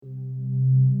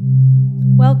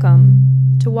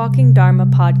Welcome to Walking Dharma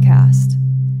Podcast,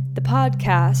 the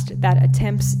podcast that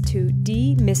attempts to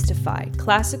demystify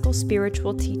classical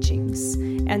spiritual teachings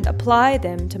and apply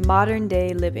them to modern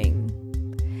day living.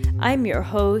 I'm your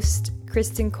host,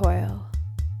 Kristen Coyle.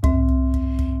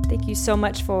 Thank you so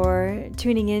much for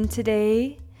tuning in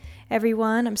today,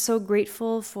 everyone. I'm so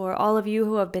grateful for all of you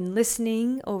who have been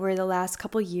listening over the last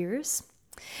couple years.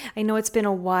 I know it's been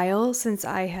a while since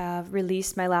I have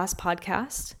released my last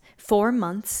podcast. 4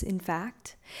 months, in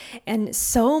fact. And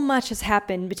so much has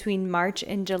happened between March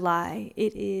and July.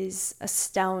 It is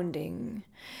astounding.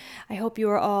 I hope you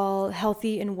are all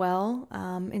healthy and well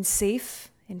and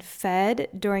safe and fed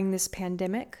during this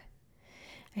pandemic.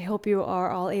 I hope you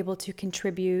are all able to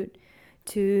contribute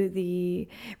to the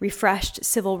refreshed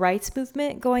civil rights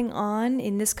movement going on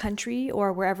in this country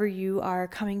or wherever you are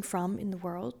coming from in the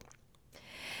world.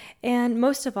 And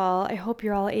most of all, I hope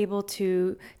you're all able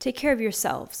to take care of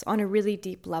yourselves on a really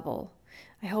deep level.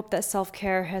 I hope that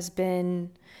self-care has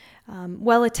been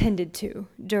well attended to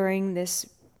during this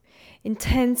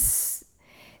intense,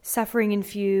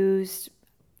 suffering-infused,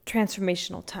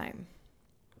 transformational time.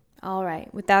 All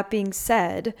right, with that being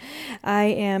said, I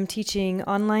am teaching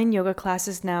online yoga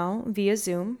classes now via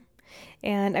Zoom,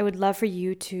 and I would love for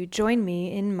you to join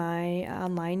me in my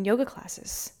online yoga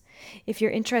classes. If you're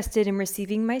interested in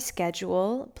receiving my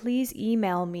schedule, please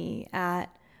email me at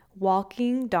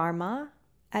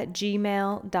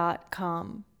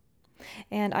walkingdharma@gmail.com.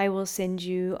 And I will send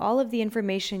you all of the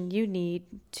information you need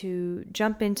to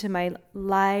jump into my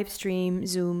live stream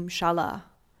Zoom Shala.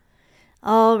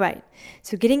 All right,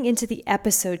 so getting into the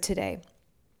episode today.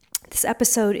 This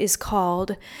episode is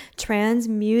called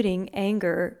Transmuting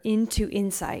Anger into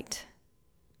Insight.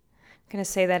 I'm going to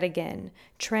say that again.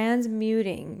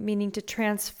 Transmuting, meaning to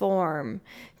transform,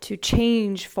 to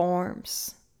change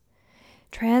forms.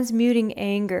 Transmuting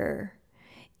anger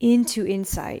into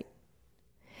insight.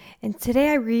 And today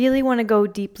I really want to go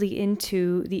deeply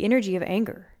into the energy of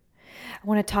anger. I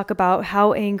want to talk about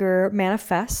how anger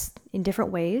manifests in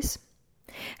different ways,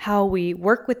 how we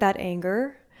work with that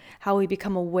anger, how we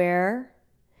become aware,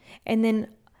 and then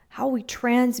how we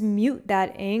transmute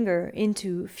that anger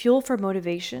into fuel for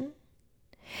motivation.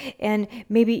 And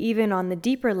maybe even on the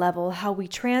deeper level, how we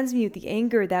transmute the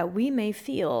anger that we may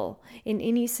feel in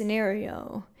any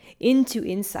scenario into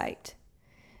insight.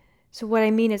 So what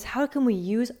I mean is, how can we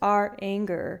use our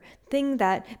anger, thing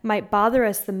that might bother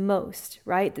us the most,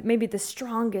 right? Maybe the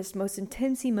strongest, most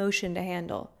intense emotion to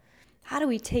handle. How do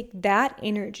we take that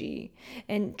energy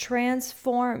and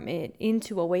transform it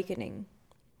into awakening?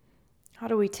 How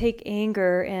do we take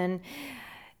anger and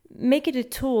make it a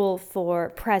tool for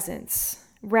presence,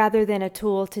 rather than a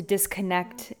tool to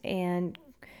disconnect and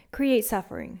create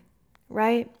suffering,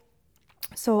 right?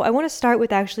 So I want to start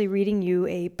with actually reading you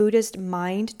a Buddhist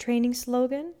mind training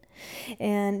slogan.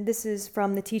 And this is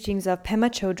from the teachings of Pema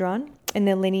Chodron and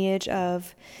the lineage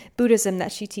of Buddhism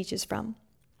that she teaches from.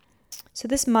 So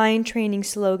this mind training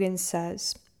slogan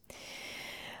says,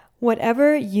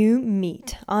 "Whatever you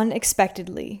meet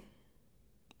unexpectedly,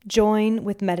 join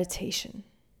with meditation."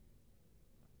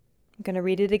 I'm going to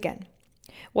read it again.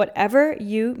 Whatever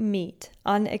you meet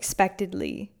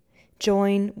unexpectedly,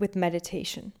 join with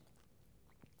meditation.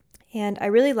 And I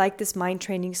really like this mind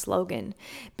training slogan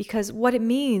because what it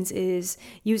means is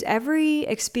use every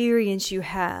experience you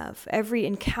have, every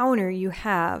encounter you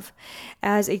have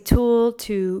as a tool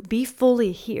to be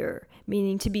fully here,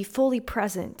 meaning to be fully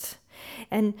present.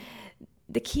 And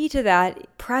the key to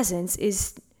that presence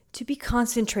is to be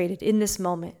concentrated in this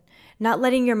moment, not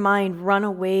letting your mind run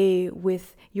away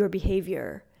with your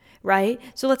behavior, right?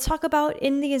 So let's talk about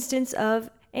in the instance of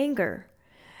anger.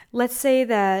 Let's say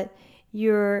that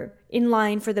you're in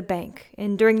line for the bank,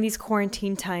 and during these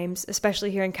quarantine times,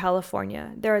 especially here in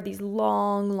California, there are these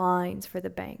long lines for the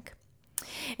bank.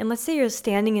 And let's say you're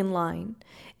standing in line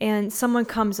and someone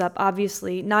comes up,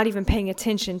 obviously not even paying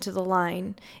attention to the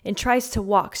line, and tries to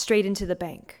walk straight into the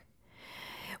bank.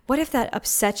 What if that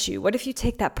upsets you? What if you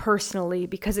take that personally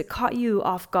because it caught you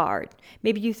off guard?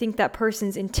 Maybe you think that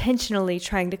person's intentionally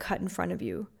trying to cut in front of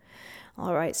you.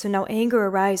 All right, so now anger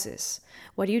arises.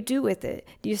 What do you do with it?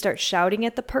 Do you start shouting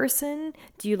at the person?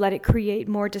 Do you let it create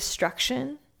more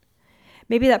destruction?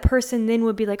 Maybe that person then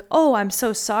would be like, "Oh, I'm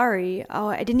so sorry. Oh,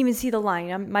 I didn't even see the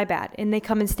line. My bad." And they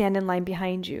come and stand in line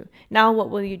behind you. Now what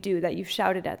will you do that you've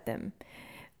shouted at them?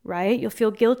 Right? You'll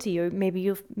feel guilty, or maybe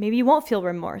you won't feel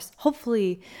remorse.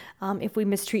 Hopefully, if we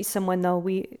mistreat someone, though,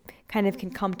 we kind of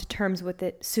can come to terms with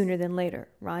it sooner than later,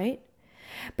 right?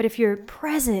 But if you're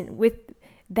present with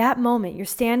That moment, you're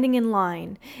standing in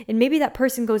line, and maybe that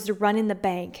person goes to run in the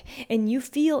bank, and you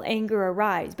feel anger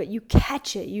arise, but you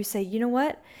catch it. You say, you know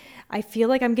what? I feel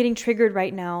like I'm getting triggered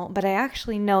right now, but I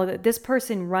actually know that this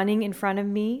person running in front of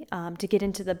me to get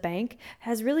into the bank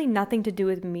has really nothing to do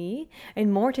with me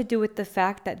and more to do with the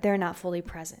fact that they're not fully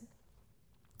present.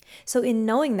 So in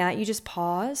knowing that, you just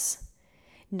pause,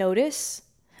 notice.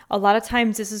 A lot of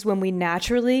times this is when we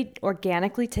naturally,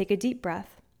 organically take a deep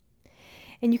breath.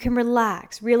 And you can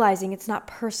relax, realizing it's not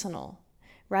personal,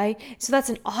 right? So that's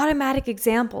an automatic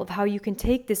example of how you can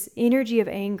take this energy of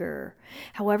anger,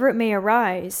 however it may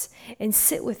arise, and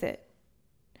sit with it,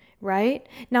 right?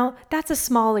 Now, that's a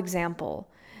small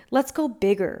example. Let's go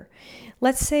bigger.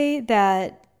 Let's say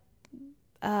that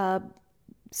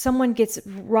someone gets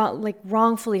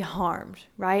wrongfully harmed,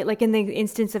 right? Like in the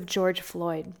instance of George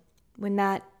Floyd, when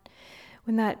that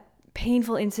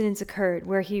painful incident occurred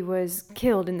where he was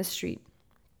killed in the street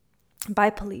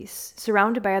by police,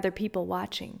 surrounded by other people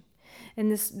watching.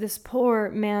 And this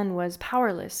poor man was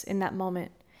powerless in that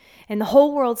moment. And the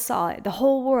whole world saw it. The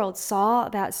whole world saw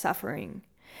that suffering.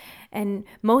 And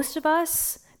most of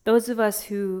us, those of us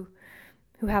who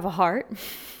have a heart,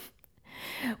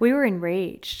 we were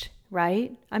enraged,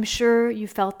 right? I'm sure you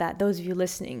felt that, those of you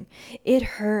listening. It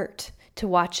hurt to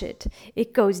watch it.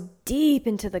 It goes deep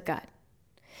into the gut.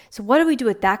 So what do we do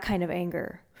with that kind of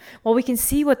anger? Well, we can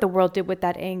see what the world did with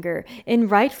that anger,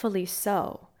 and rightfully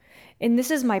so. And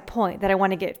this is my point that I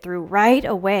want to get through right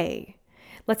away.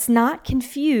 Let's not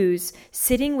confuse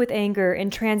sitting with anger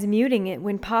and transmuting it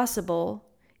when possible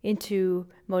into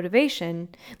motivation.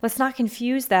 Let's not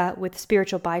confuse that with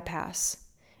spiritual bypass,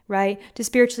 right? To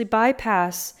spiritually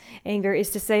bypass anger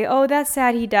is to say, oh, that's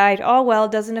sad he died. Oh, well,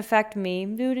 it doesn't affect me.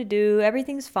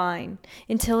 Everything's fine,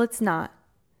 until it's not,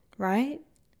 right?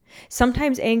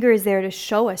 Sometimes anger is there to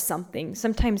show us something.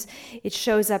 Sometimes it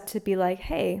shows up to be like,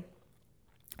 hey,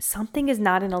 something is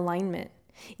not in alignment,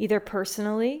 either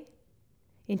personally,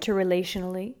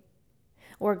 interrelationally,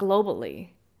 or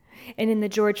globally. And in the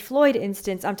George Floyd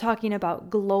instance, I'm talking about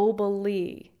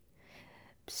globally.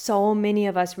 So many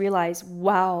of us realize,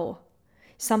 wow,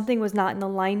 something was not in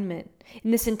alignment.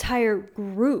 And this entire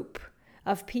group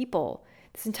of people,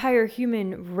 this entire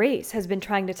human race has been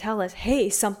trying to tell us, hey,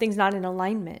 something's not in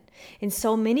alignment. And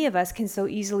so many of us can so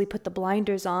easily put the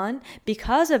blinders on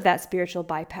because of that spiritual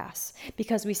bypass.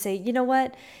 Because we say, you know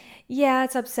what? Yeah,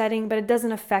 it's upsetting, but it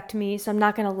doesn't affect me, so I'm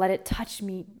not going to let it touch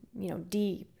me,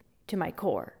 deep to my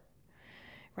core.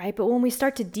 Right? But when we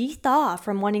start to de-thaw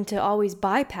from wanting to always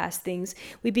bypass things,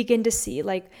 we begin to see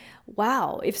like,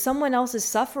 wow, if someone else is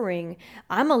suffering,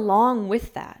 I'm along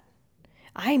with that.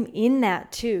 I'm in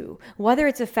that too. Whether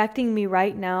it's affecting me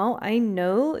right now, I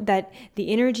know that the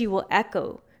energy will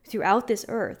echo throughout this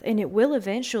earth and it will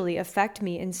eventually affect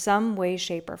me in some way,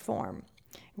 shape, or form,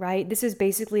 right? This is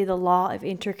basically the law of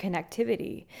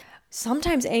interconnectivity.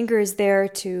 Sometimes anger is there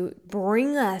to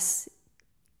bring us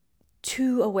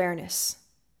to awareness,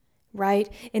 right?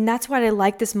 And that's what I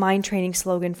like this mind training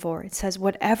slogan for. It says,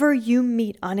 whatever you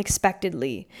meet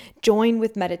unexpectedly, join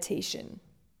with meditation.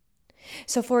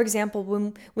 So, for example,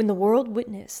 when the world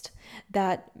witnessed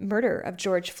that murder of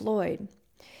George Floyd,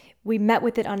 we met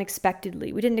with it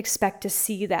unexpectedly. We didn't expect to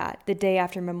see that the day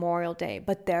after Memorial Day,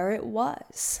 but there it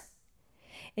was.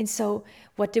 And so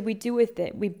what did we do with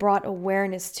it? We brought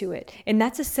awareness to it. And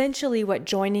that's essentially what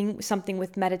joining something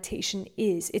with meditation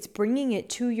is. It's bringing it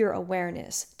to your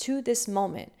awareness, to this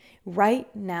moment,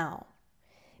 right now.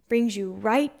 Brings you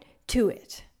right to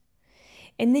it.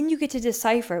 And then you get to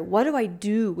decipher, what do I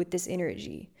do with this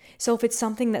energy? So if it's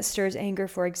something that stirs anger,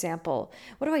 for example,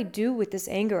 what do I do with this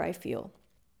anger I feel?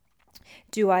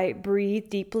 Do I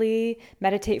breathe deeply,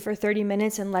 meditate for 30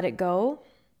 minutes and let it go?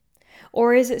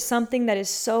 Or is it something that is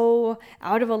so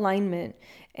out of alignment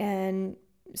and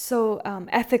so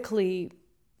ethically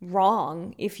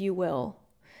wrong, if you will,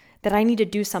 that I need to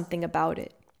do something about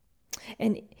it?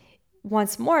 And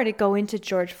once more, to go into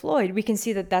George Floyd, we can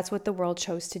see that that's what the world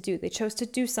chose to do. They chose to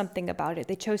do something about it.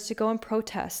 They chose to go and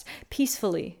protest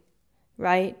peacefully,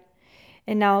 right?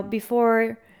 And now,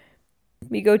 before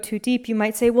we go too deep, you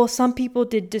might say, well, some people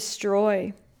did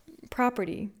destroy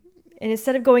property. And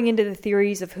instead of going into the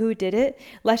theories of who did it,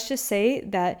 let's just say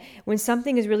that when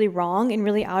something is really wrong and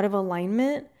really out of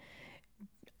alignment,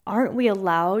 aren't we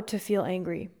allowed to feel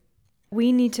angry?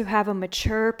 We need to have a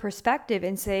mature perspective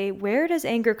and say, where does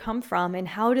anger come from and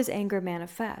how does anger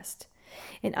manifest?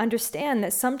 And understand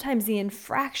that sometimes the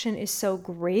infraction is so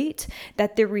great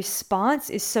that the response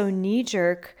is so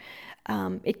knee-jerk,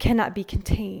 it cannot be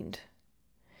contained,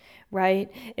 right?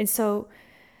 And so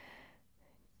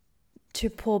to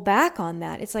pull back on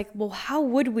that, it's like, well, how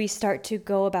would we start to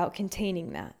go about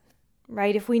containing that?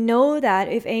 Right? If we know that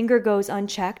if anger goes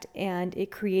unchecked and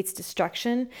it creates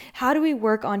destruction, how do we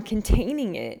work on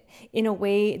containing it in a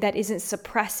way that isn't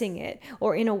suppressing it,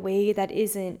 or in a way that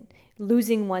isn't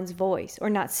losing one's voice or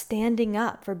not standing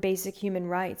up for basic human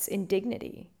rights and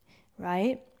dignity,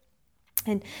 right?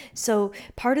 And so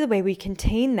part of the way we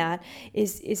contain that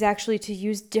is actually to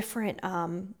use a different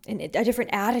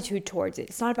attitude towards it.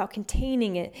 It's not about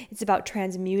containing it. It's about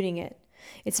transmuting it.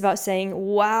 It's about saying,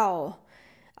 wow,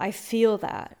 I feel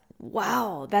that.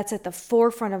 Wow, that's at the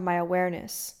forefront of my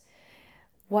awareness.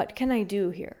 What can I do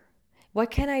here?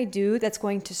 What can I do that's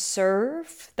going to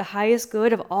serve the highest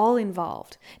good of all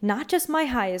involved? Not just my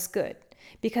highest good.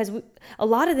 Because a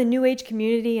lot of the New Age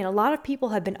community and a lot of people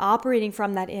have been operating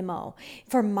from that MO,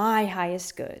 for my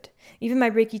highest good. Even my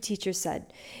Reiki teacher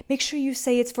said, make sure you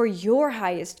say it's for your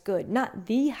highest good, not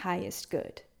the highest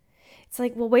good. It's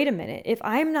like, well, wait a minute. If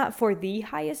I'm not for the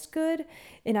highest good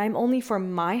and I'm only for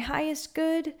my highest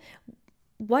good,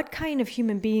 what kind of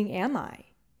human being am I?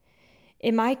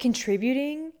 Am I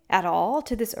contributing at all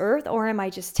to this earth, or am I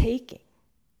just taking?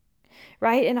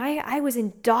 Right? And I was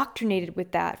indoctrinated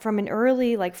with that from an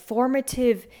early,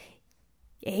 formative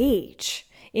age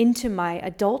into my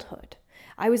adulthood.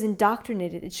 I was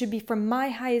indoctrinated. It should be for my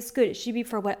highest good. It should be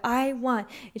for what I want.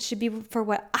 It should be for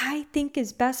what I think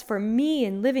is best for me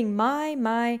and living my.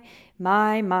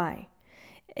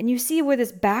 And you see where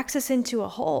this backs us into a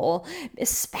hole,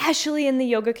 especially in the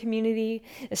yoga community,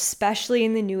 especially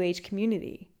in the New Age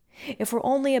community. If we're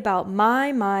only about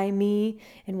my, me,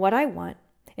 and what I want,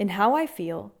 and how I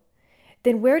feel,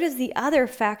 then where does the other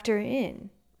factor in?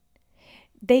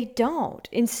 They don't.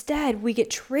 Instead, we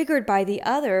get triggered by the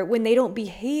other when they don't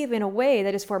behave in a way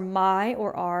that is for my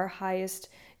or our highest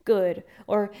good,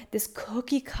 or this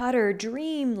cookie cutter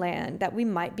dreamland that we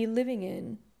might be living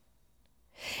in.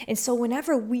 And so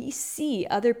whenever we see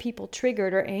other people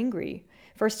triggered or angry,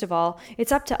 first of all,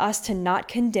 it's up to us to not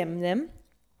condemn them,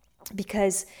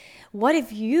 because what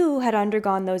if you had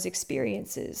undergone those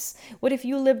experiences? What if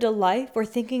you lived a life where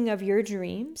thinking of your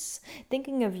dreams,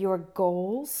 thinking of your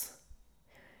goals,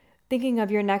 thinking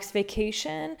of your next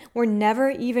vacation were never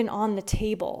even on the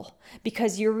table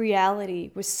because your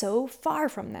reality was so far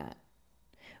from that?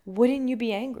 Wouldn't you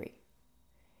be angry?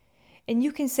 And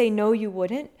you can say, no, you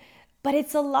wouldn't, but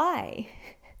it's a lie.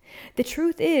 The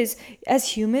truth is,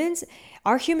 as humans,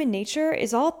 our human nature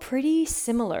is all pretty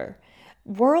similar.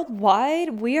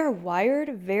 Worldwide, we are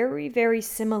wired very, very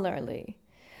similarly.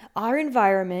 Our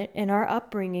environment and our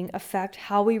upbringing affect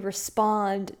how we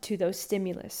respond to those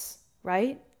stimulus,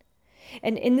 right?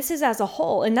 And this is as a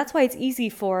whole, and that's why it's easy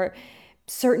for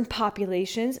certain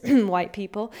populations, white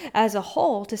people, as a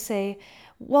whole, to say,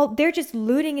 well, they're just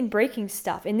looting and breaking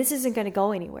stuff, and this isn't going to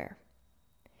go anywhere.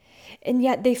 And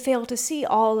yet they fail to see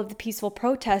all of the peaceful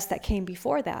protests that came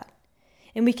before that.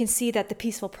 And we can see that the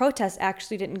peaceful protests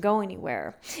actually didn't go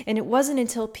anywhere. And it wasn't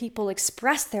until people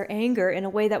expressed their anger in a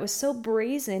way that was so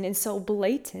brazen and so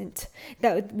blatant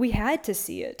that we had to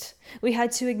see it. We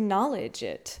had to acknowledge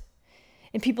it.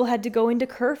 And people had to go into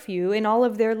curfew, and all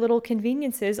of their little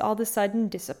conveniences all of a sudden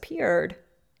disappeared.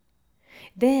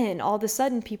 Then all of a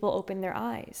sudden people opened their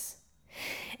eyes.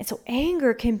 And so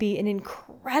anger can be an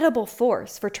incredible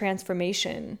force for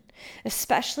transformation,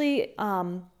 especially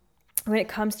when it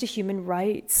comes to human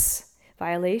rights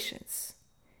violations.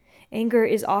 Anger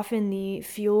is often the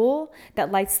fuel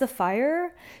that lights the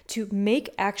fire to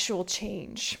make actual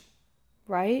change,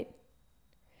 right?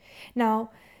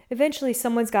 Now, eventually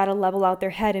someone's got to level out their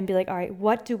head and be like, all right,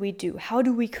 what do we do? How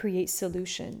do we create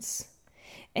solutions?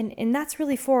 And that's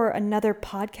really for another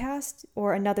podcast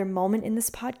or another moment in this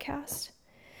podcast.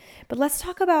 But let's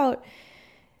talk about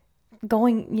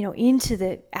going, into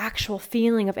the actual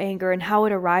feeling of anger and how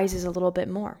it arises a little bit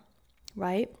more,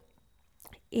 right?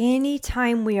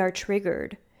 Anytime we are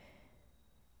triggered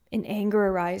and anger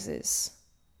arises,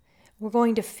 we're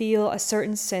going to feel a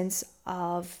certain sense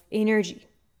of energy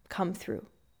come through.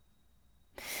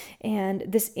 And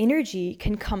this energy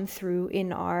can come through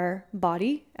in our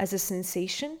body as a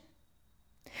sensation.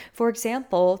 For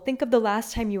example, think of the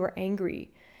last time you were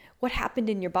angry. What happened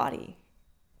in your body?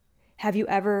 Have you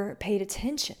ever paid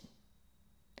attention?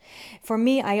 For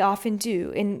me, I often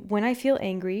do. And when I feel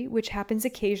angry, which happens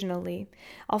occasionally,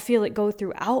 I'll feel it go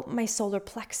throughout my solar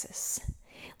plexus,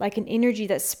 like an energy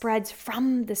that spreads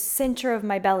from the center of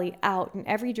my belly out in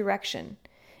every direction.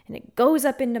 And it goes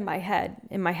up into my head,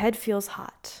 and my head feels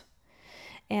hot.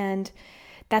 And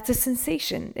that's a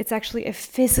sensation. It's actually a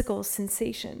physical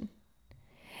sensation.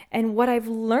 And what I've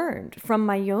learned from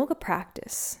my yoga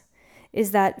practice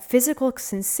is that physical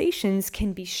sensations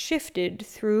can be shifted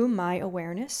through my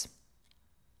awareness,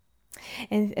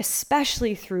 and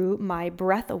especially through my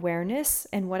breath awareness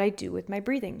and what I do with my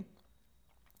breathing.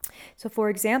 So for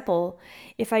example,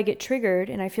 if I get triggered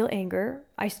and I feel anger,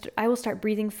 I will start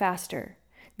breathing faster.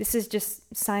 This is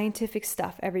just scientific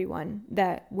stuff, everyone,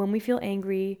 that when we feel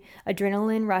angry,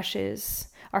 adrenaline rushes,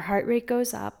 our heart rate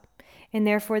goes up, and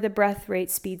therefore the breath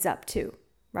rate speeds up too,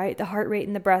 right? The heart rate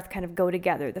and the breath kind of go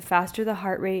together. The faster the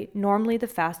heart rate, normally the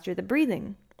faster the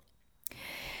breathing.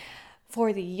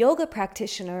 For the yoga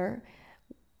practitioner,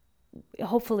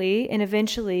 hopefully and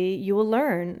eventually you will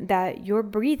learn that your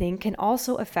breathing can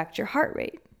also affect your heart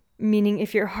rate. Meaning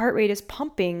if your heart rate is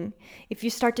pumping, if you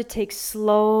start to take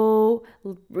slow,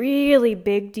 really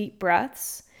big, deep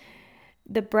breaths,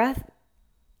 the breath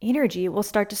energy will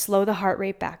start to slow the heart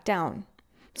rate back down.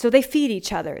 So they feed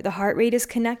each other. The heart rate is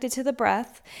connected to the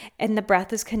breath, and the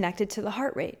breath is connected to the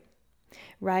heart rate,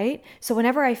 right? So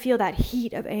whenever I feel that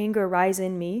heat of anger rise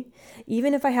in me,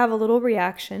 even if I have a little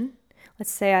reaction,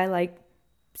 let's say I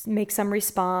make some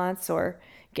response or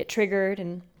get triggered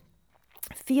and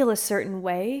feel a certain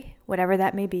way, whatever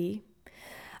that may be,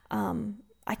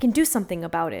 I can do something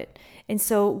about it. And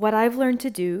so what I've learned to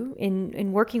do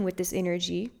in working with this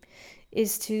energy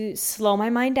is to slow my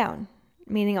mind down,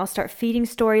 meaning I'll start feeding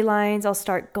storylines, I'll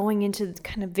start going into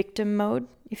kind of victim mode,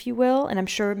 if you will, and I'm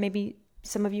sure maybe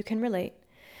some of you can relate.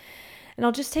 And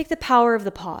I'll just take the power of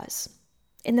the pause.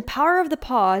 And the power of the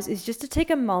pause is just to take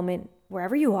a moment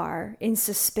wherever you are and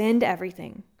suspend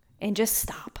everything and just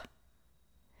stop.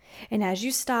 And as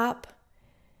you stop,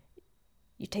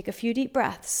 you take a few deep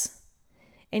breaths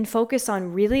and focus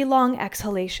on really long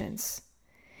exhalations.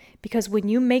 Because when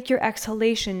you make your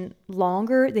exhalation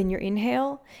longer than your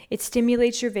inhale, it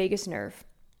stimulates your vagus nerve.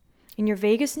 And your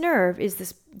vagus nerve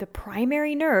is the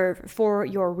primary nerve for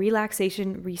your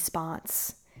relaxation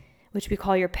response, which we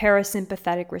call your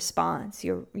parasympathetic response,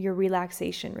 your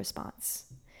relaxation response,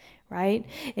 right?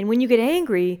 And when you get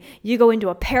angry, you go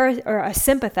into a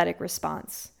sympathetic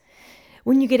response.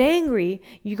 When you get angry,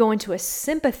 you go into a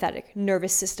sympathetic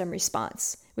nervous system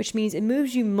response, which means it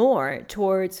moves you more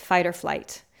towards fight or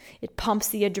flight. It pumps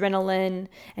the adrenaline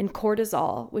and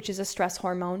cortisol, which is a stress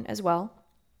hormone as well,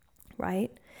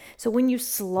 right? So when you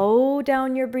slow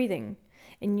down your breathing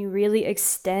and you really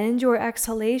extend your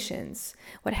exhalations,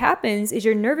 what happens is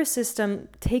your nervous system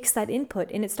takes that input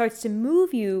and it starts to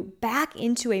move you back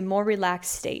into a more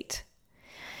relaxed state.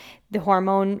 The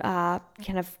hormone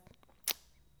kind of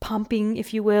pumping,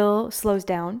 if you will, slows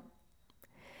down,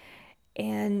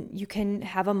 and you can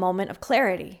have a moment of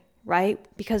clarity, right?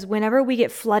 Because whenever we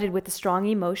get flooded with a strong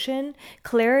emotion,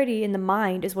 clarity in the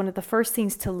mind is one of the first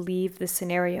things to leave the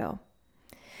scenario.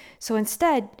 So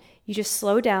instead, you just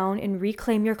slow down and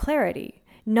reclaim your clarity,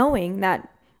 knowing that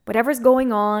whatever's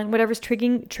going on, whatever's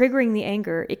triggering the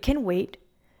anger, it can wait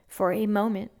for a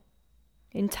moment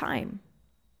in time.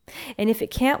 And if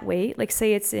it can't wait, like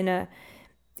say it's in an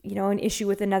issue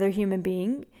with another human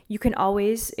being, you can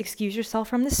always excuse yourself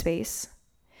from the space.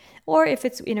 Or if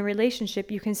it's in a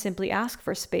relationship, you can simply ask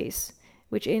for space,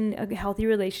 which in a healthy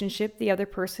relationship, the other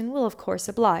person will of course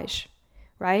oblige,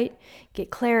 right? Get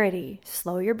clarity,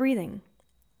 slow your breathing.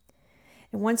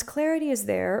 And once clarity is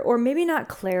there, or maybe not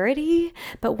clarity,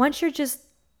 but once you're just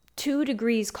 2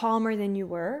 degrees calmer than you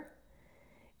were,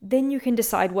 then you can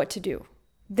decide what to do.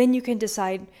 Then you can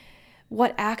decide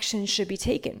what action should be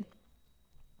taken.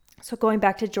 So going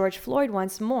back to George Floyd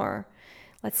once more,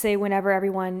 let's say whenever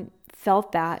everyone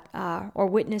felt that or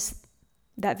witnessed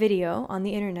that video on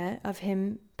the internet of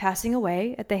him passing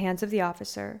away at the hands of the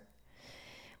officer,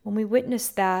 when we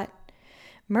witnessed that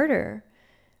murder,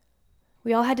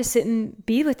 we all had to sit and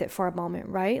be with it for a moment,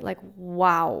 right? Like,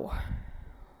 wow,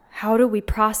 how do we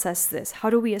process this? How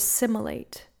do we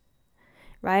assimilate,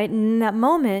 right? And in that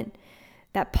moment,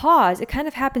 that pause, it kind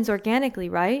of happens organically,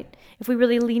 right? If we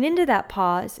really lean into that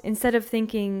pause, instead of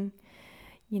thinking,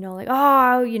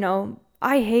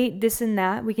 I hate this and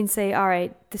that, we can say, all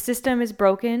right, the system is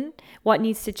broken. What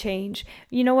needs to change?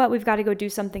 You know what? We've got to go do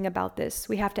something about this.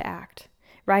 We have to act,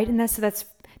 right? And that's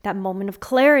that moment of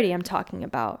clarity I'm talking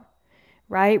about,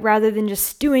 right? Rather than just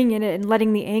stewing in it and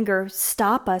letting the anger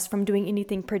stop us from doing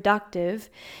anything productive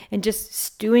and just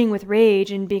stewing with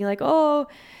rage and being like, oh,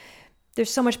 there's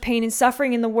so much pain and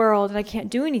suffering in the world and I can't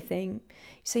do anything.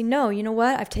 You say, no, you know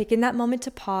what? I've taken that moment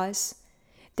to pause.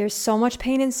 There's so much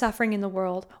pain and suffering in the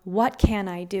world. What can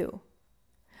I do?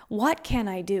 What can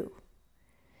I do?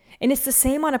 And it's the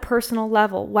same on a personal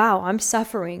level. Wow, I'm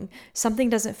suffering. Something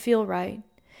doesn't feel right.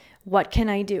 What can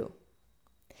I do?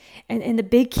 And the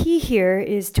big key here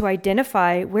is to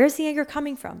identify, where's the anger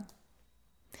coming from?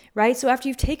 right? So after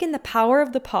you've taken the power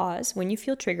of the pause, when you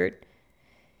feel triggered,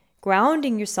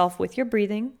 grounding yourself with your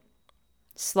breathing,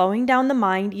 slowing down the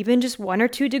mind, even just 1 or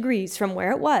 2 degrees from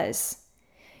where it was,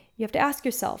 you have to ask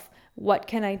yourself, what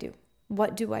can I do?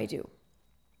 What do I do?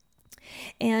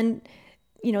 And,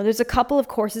 there's a couple of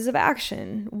courses of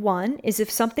action. One is if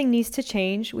something needs to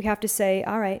change, we have to say,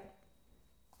 all right,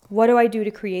 what do I do to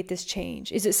create this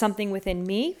change? Is it something within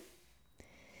me?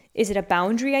 Is it a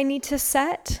boundary I need to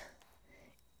set?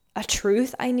 A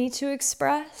truth I need to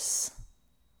express?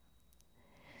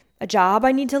 A job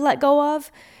I need to let go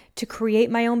of to create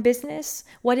my own business?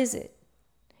 What is it?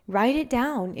 Write it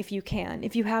down if you can,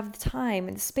 if you have the time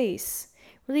and the space.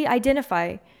 Really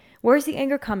identify, where's the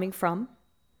anger coming from?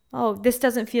 Oh, this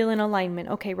doesn't feel in alignment.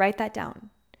 Okay, write that down.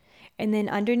 And then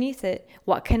underneath it,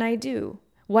 what can I do?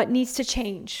 What needs to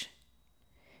change?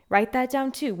 Write that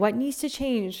down too. What needs to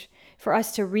change for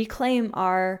us to reclaim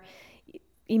our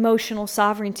emotional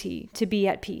sovereignty to be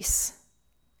at peace?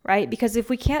 Right? Because if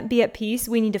we can't be at peace,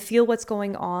 we need to feel what's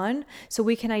going on so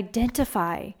we can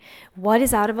identify what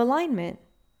is out of alignment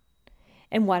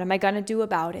and what am I going to do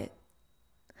about it.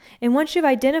 And once you've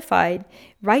identified,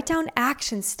 write down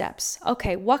action steps.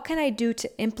 Okay, what can I do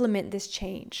to implement this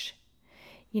change?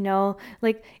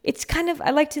 It's kind of,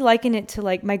 I like to liken it to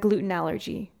like my gluten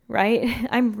allergy, right?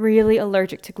 I'm really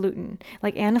allergic to gluten,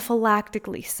 like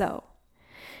anaphylactically so.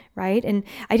 Right? And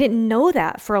I didn't know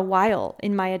that for a while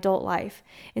in my adult life.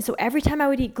 And so every time I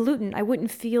would eat gluten, I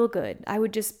wouldn't feel good. I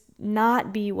would just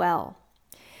not be well.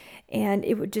 And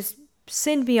it would just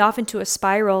send me off into a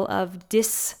spiral of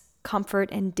discomfort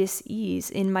and dis-ease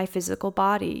in my physical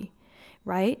body.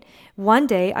 Right? One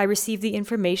day I received the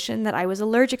information that I was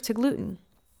allergic to gluten.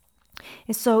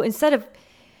 And so instead of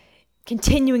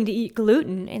continuing to eat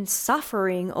gluten and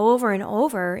suffering over and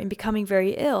over and becoming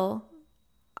very ill,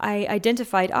 I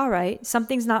identified, all right,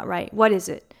 something's not right. What is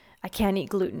it? I can't eat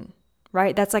gluten,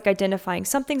 right? That's like identifying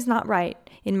something's not right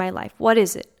in my life. What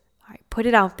is it? All right, put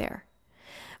it out there.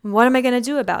 What am I going to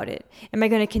do about it? Am I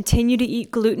going to continue to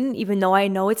eat gluten even though I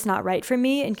know it's not right for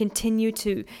me and continue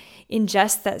to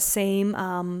ingest that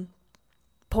same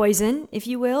poison, if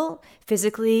you will,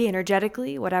 physically,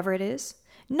 energetically, whatever it is?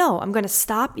 No, I'm going to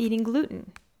stop eating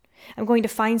gluten. I'm going to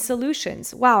find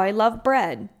solutions. Wow, I love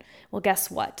bread. Well,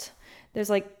 guess what? There's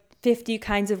like 50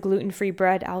 kinds of gluten-free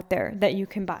bread out there that you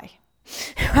can buy,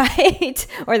 right?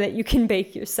 Or that you can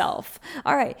bake yourself.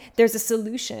 All right, there's a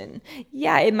solution.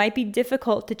 Yeah, it might be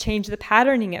difficult to change the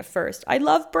patterning at first. I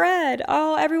love bread.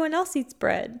 Oh, everyone else eats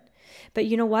bread. But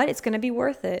you know what? It's going to be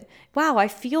worth it. Wow, I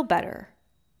feel better.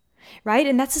 Right?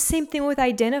 And that's the same thing with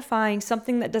identifying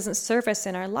something that doesn't serve us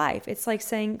in our life. It's like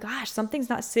saying, gosh, something's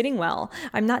not sitting well.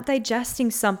 I'm not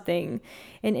digesting something.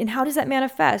 And how does that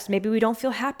manifest? Maybe we don't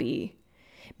feel happy.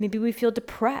 Maybe we feel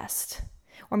depressed.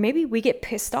 Or maybe we get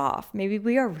pissed off. Maybe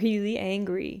we are really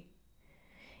angry.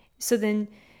 So then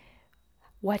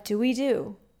what do we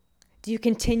do? Do you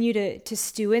continue to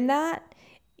stew in that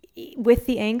with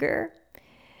the anger?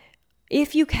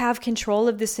 If you have control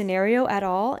of the scenario at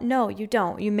all, no, you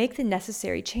don't. You make the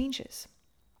necessary changes.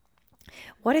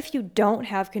 What if you don't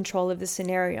have control of the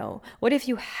scenario? What if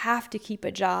you have to keep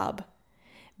a job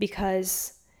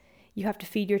because you have to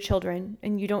feed your children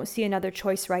and you don't see another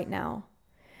choice right now?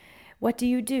 What do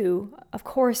you do? Of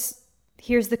course,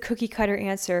 here's the cookie cutter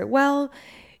answer. Well,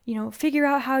 figure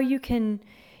out how you can,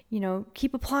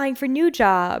 keep applying for new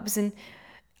jobs. And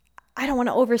I don't want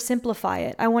to oversimplify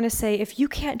it. I want to say if you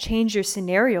can't change your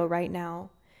scenario right now,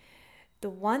 the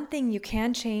one thing you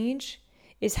can change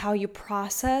is how you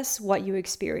process what you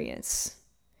experience,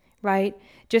 right?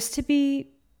 Just to be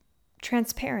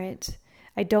transparent,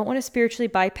 I don't want to spiritually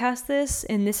bypass this,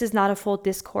 and this is not a full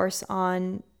discourse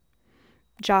on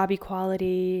job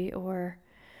equality or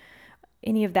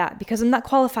any of that because I'm not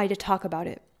qualified to talk about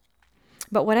it.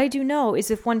 But what I do know is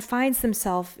if one finds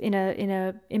themselves in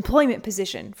a employment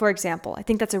position, for example, I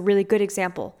think that's a really good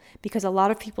example because a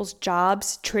lot of people's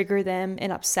jobs trigger them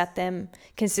and upset them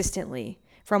consistently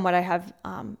from what I have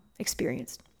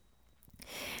experienced.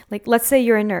 Like, let's say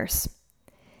you're a nurse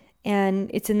and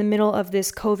it's in the middle of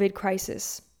this COVID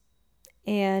crisis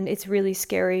and it's really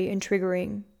scary and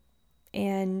triggering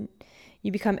and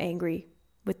you become angry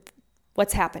with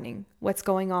what's happening, what's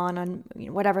going on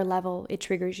whatever level it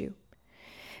triggers you.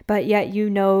 But yet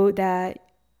you know that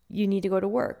you need to go to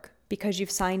work because you've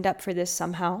signed up for this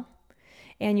somehow.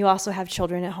 And you also have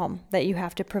children at home that you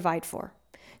have to provide for.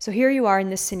 So here you are in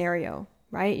this scenario,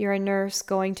 right? You're a nurse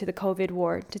going to the COVID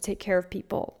ward to take care of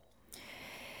people.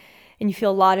 And you feel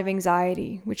a lot of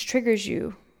anxiety, which triggers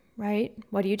you, right?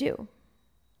 What do? You've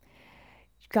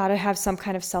got to have some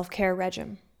kind of self-care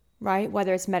regime, right?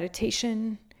 Whether it's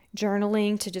meditation,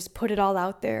 journaling to just put it all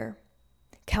out there,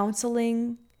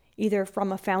 counseling, either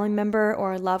from a family member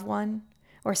or a loved one,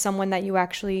 or someone that you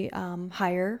actually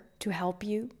hire to help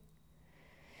you.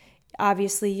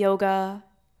 Obviously, yoga.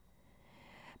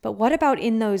 But what about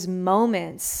in those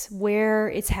moments where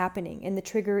it's happening and the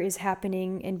trigger is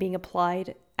happening and being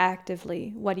applied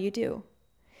actively? What do?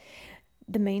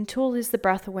 The main tool is the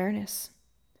breath awareness,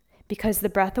 because the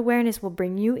breath awareness will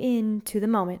bring you into the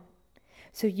moment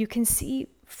so you can see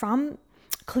from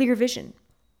clear vision,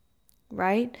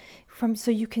 right?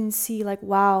 So you can see like,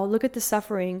 wow, look at the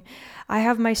suffering. I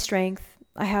have my strength.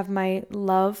 I have my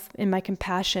love and my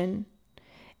compassion.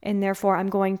 And therefore, I'm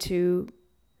going to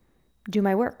do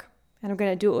my work. And I'm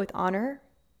going to do it with honor.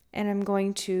 And I'm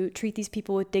going to treat these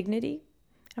people with dignity.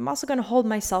 I'm also going to hold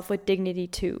myself with dignity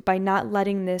too, by not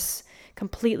letting this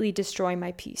completely destroy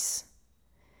my peace.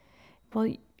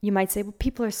 Well, you might say, well,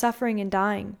 people are suffering and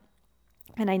dying.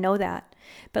 And I know that.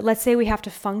 But let's say we have to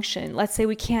function. Let's say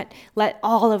we can't let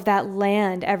all of that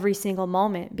land every single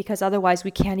moment, because otherwise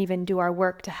we can't even do our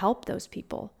work to help those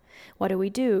people. What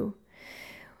do?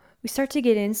 We start to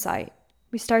get insight.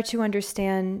 We start to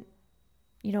understand,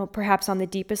 perhaps on the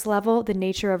deepest level, the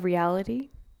nature of reality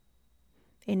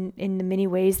in the many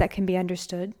ways that can be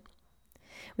understood.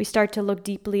 We start to look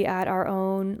deeply at our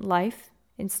own life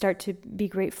and start to be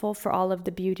grateful for all of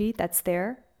the beauty that's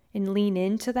there and lean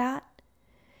into that.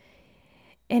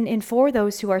 And for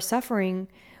those who are suffering,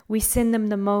 we send them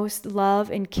the most love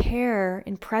and care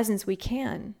and presence we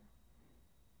can,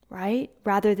 right?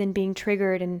 Rather than being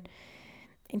triggered and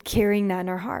carrying that in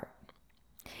our heart.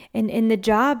 And in the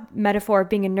job metaphor of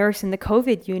being a nurse in the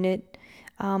COVID unit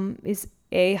is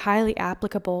A, highly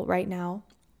applicable right now,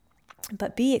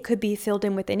 but B, it could be filled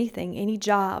in with anything, any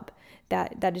job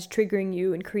that is triggering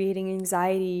you and creating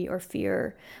anxiety or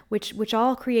fear, which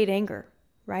all create anger,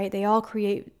 right? They all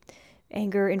create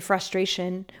anger and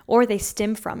frustration, or they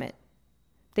stem from it.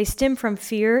 They stem from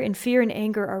fear, and fear and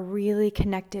anger are really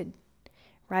connected,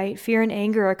 right? Fear and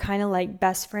anger are kind of like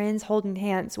best friends holding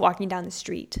hands walking down the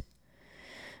street,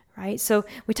 right? So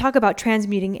we talk about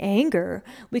transmuting anger.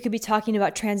 We could be talking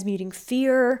about transmuting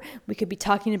fear. We could be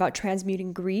talking about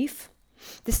transmuting grief.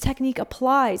 This technique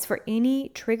applies for any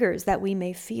triggers that we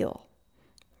may feel,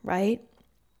 right?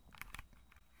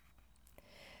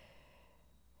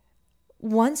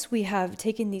 Once we have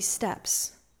taken these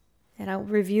steps, and I'll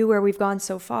review where we've gone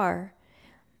so far,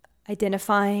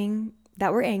 identifying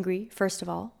that we're angry, first of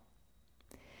all,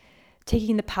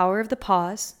 taking the power of the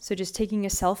pause, so just taking a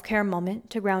self-care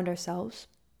moment to ground ourselves,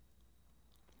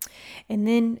 and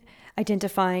then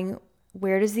identifying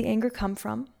where does the anger come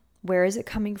from, where is it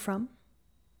coming from,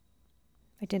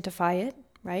 identify it,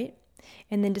 right?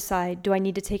 And then decide, do I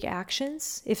need to take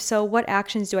actions? If so, what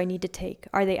actions do I need to take?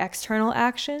 Are they external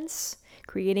actions,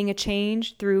 creating a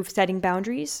change through setting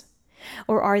boundaries?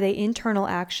 Or are they internal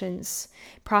actions,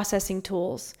 processing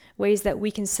tools, ways that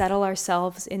we can settle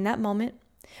ourselves in that moment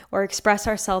or express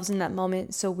ourselves in that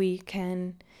moment so we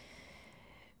can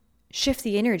shift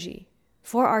the energy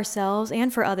for ourselves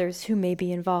and for others who may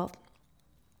be involved?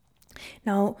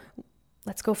 Now,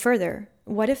 let's go further.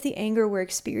 What if the anger we're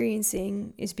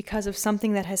experiencing is because of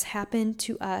something that has happened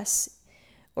to us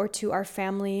or to our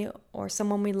family or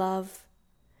someone we love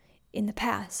in the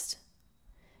past,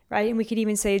 right? And we could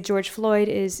even say George Floyd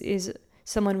is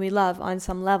someone we love on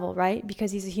some level, right?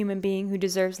 Because he's a human being who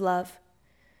deserves love,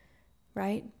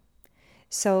 right?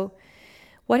 So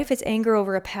what if it's anger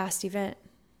over a past event?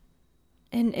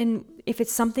 And if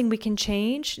it's something we can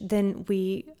change, then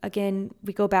we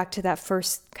go back to that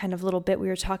first kind of little bit we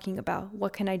were talking about.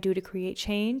 What can I do to create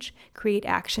change, create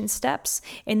action steps,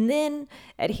 and then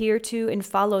adhere to and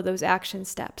follow those action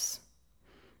steps?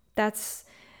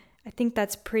 I think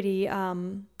that's pretty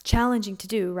challenging to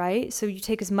do, right? So you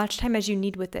take as much time as you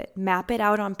need with it. Map it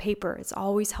out on paper. It's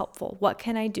always helpful. What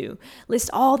can I do? List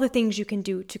all the things you can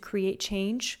do to create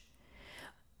change.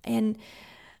 And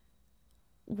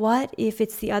what if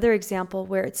it's the other example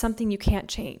where it's something you can't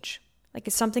change? Like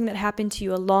it's something that happened to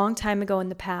you a long time ago in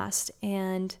the past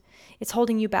and it's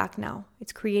holding you back now.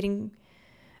 It's creating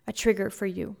a trigger for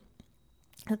you.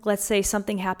 Like let's say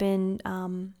something happened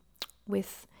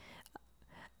with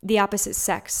the opposite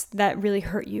sex that really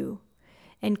hurt you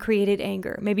and created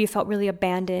anger. Maybe you felt really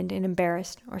abandoned and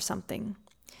embarrassed or something.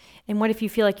 And what if you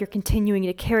feel like you're continuing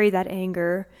to carry that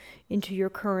anger into your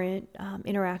current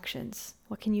interactions?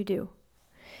 What can you do?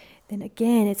 Then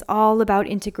again, it's all about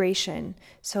integration.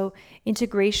 So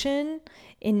integration,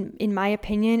 in my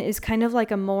opinion, is kind of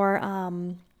like a more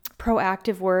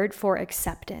proactive word for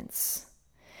acceptance.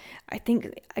 I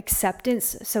think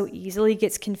acceptance so easily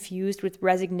gets confused with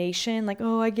resignation, like,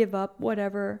 oh, I give up,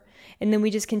 whatever. And then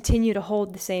we just continue to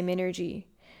hold the same energy,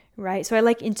 right? So I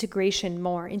like integration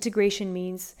more. Integration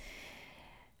means,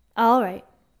 all right,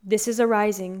 this is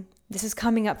arising. This is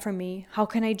coming up for me. How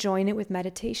can I join it with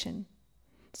meditation?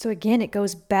 So again, it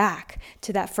goes back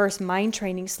to that first mind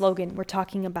training slogan we're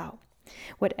talking about.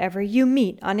 Whatever you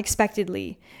meet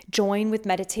unexpectedly, join with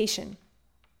meditation.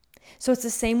 So it's the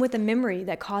same with a memory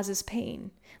that causes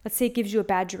pain. Let's say it gives you a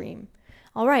bad dream.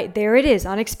 All right, there it is,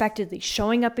 unexpectedly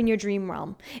showing up in your dream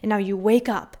realm. And now you wake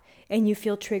up and you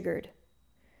feel triggered.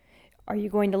 Are you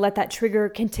going to let that trigger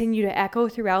continue to echo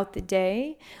throughout the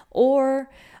day? Or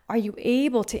are you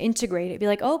able to integrate it? Be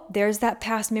like, oh, there's that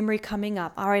past memory coming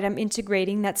up. All right, I'm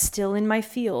integrating. That's still in my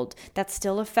field. That's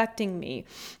still affecting me.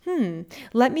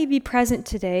 Let me be present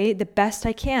today the best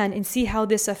I can and see how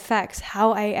this affects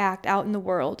how I act out in the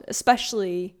world,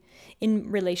 especially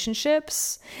in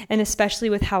relationships and especially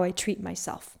with how I treat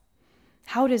myself.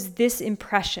 How does this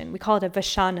impression, we call it a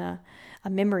vashana, a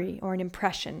memory or an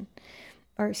impression,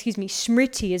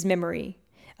 smriti is memory.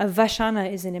 A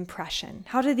vashana is an impression.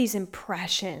 How do these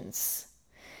impressions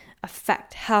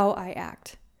affect how I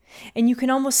act? And you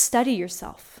can almost study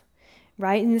yourself,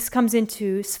 right? And this comes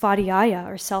into svadhyaya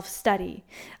or self-study.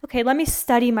 Okay, let me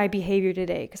study my behavior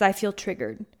today because I feel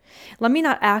triggered. Let me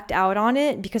not act out on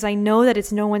it because I know that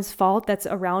it's no one's fault that's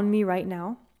around me right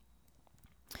now.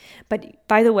 But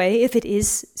by the way, if it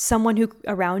is someone who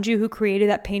around you who created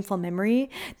that painful memory,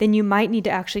 then you might need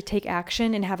to actually take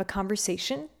action and have a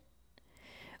conversation.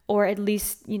 Or at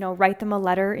least, write them a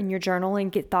letter in your journal and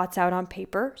get thoughts out on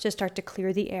paper to start to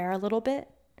clear the air a little bit,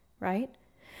 right?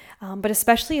 But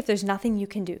especially if there's nothing you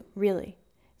can do, really,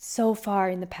 so far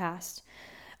in the past,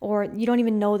 or you don't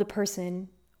even know the person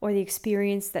or the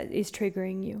experience that is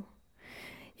triggering you.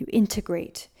 You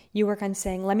integrate. You work on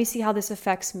saying, let me see how this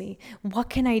affects me. What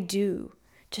can I do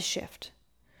to shift?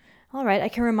 All right, I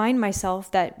can remind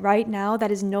myself that right now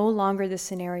that is no longer the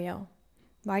scenario.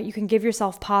 Right? You can give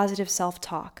yourself positive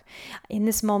self-talk. In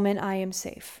this moment, I am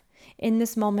safe. In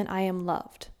this moment, I am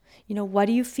loved. What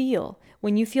do you feel?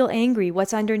 When you feel angry,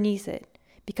 what's underneath it?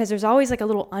 Because there's always like a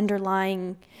little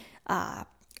underlying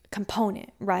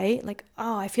component, right? Like,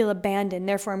 oh, I feel abandoned.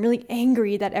 Therefore, I'm really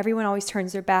angry that everyone always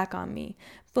turns their back on me.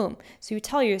 Boom. So you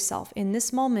tell yourself, in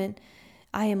this moment,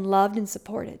 I am loved and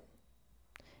supported.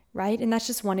 Right? And that's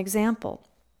just one example.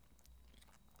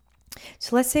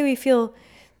 So let's say we feel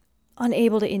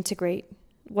unable to integrate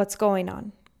what's going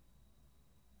on,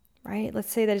 right?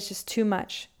 Let's say that it's just too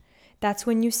much. That's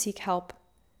when you seek help.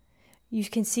 You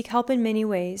can seek help in many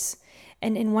ways.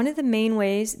 And in one of the main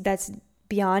ways that's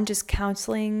beyond just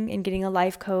counseling and getting a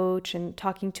life coach and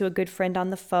talking to a good friend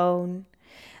on the phone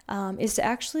is to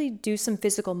actually do some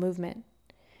physical movement,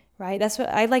 right? That's what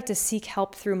I like to seek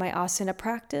help through my asana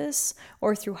practice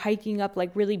or through hiking up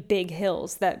like really big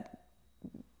hills that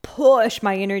push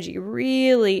my energy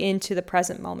really into the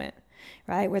present moment,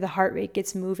 right? Where the heart rate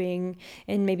gets moving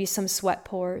and maybe some sweat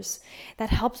pours. That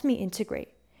helps me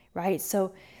integrate, right?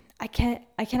 So I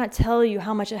cannot tell you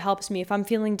how much it helps me if I'm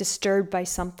feeling disturbed by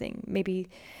something, maybe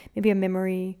a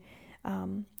memory.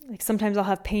 Like sometimes I'll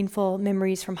have painful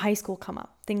memories from high school come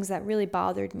up, things that really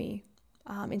bothered me,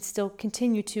 and still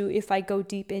continue to if I go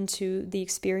deep into the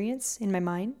experience in my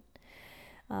mind.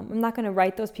 I'm not going to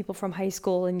write those people from high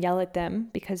school and yell at them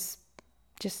because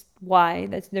just why?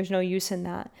 There's no use in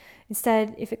that.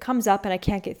 Instead, if it comes up and I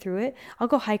can't get through it, I'll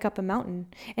go hike up a mountain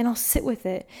and I'll sit with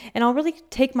it and I'll really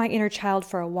take my inner child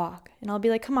for a walk and I'll be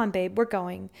like, come on, babe, we're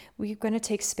going. We're going to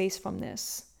take space from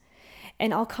this.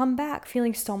 And I'll come back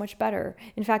feeling so much better.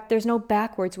 In fact, there's no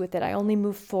backwards with it. I only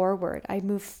move forward. I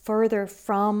move further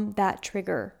from that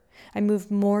trigger. I move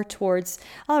more towards,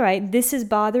 all right, this is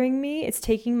bothering me. It's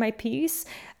taking my peace.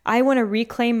 I want to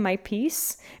reclaim my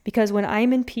peace because when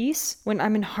I'm in peace, when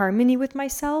I'm in harmony with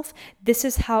myself, this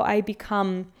is how I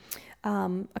become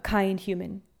a kind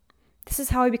human. This is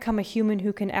how I become a human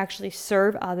who can actually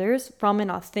serve others from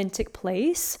an authentic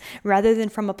place rather than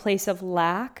from a place of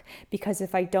lack, because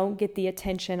if I don't get the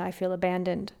attention, I feel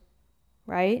abandoned,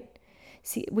 right?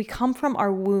 See, we come from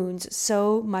our wounds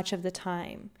so much of the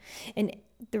time. And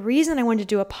the reason I wanted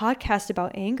to do a podcast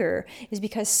about anger is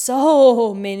because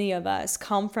so many of us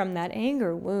come from that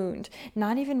anger wound,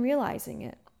 not even realizing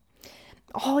it.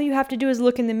 All you have to do is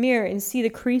look in the mirror and see the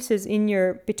creases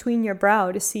between your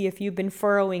brow to see if you've been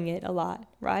furrowing it a lot,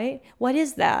 right? What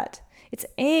is that? It's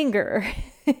anger.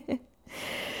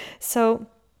 So,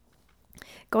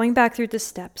 going back through the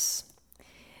steps,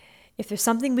 if there's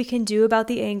something we can do about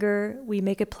the anger, we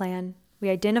make a plan. We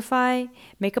identify,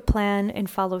 make a plan, and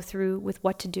follow through with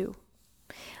what to do.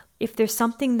 if there's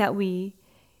something that we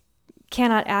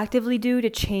cannot actively do to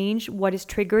change what is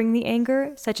triggering the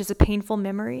anger, such as a painful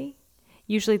memory,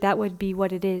 usually that would be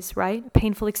what it is, right? A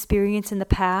painful experience in the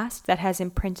past that has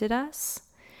imprinted us,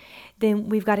 then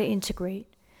we've got to integrate.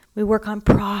 We work on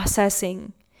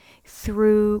processing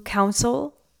through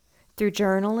counsel, through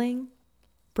journaling,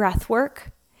 breath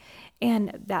work,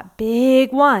 and that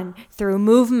big one, through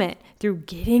movement, through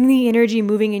getting the energy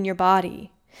moving in your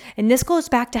body. And this goes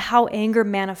back to how anger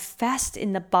manifests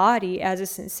in the body as a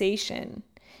sensation,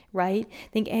 right? I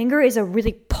think anger is a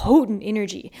really potent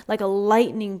energy, like a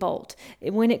lightning bolt.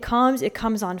 When it comes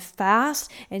on fast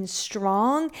and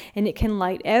strong, and it can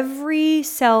light every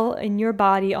cell in your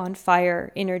body on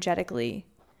fire energetically.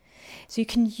 So you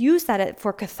can use that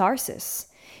for catharsis.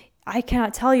 I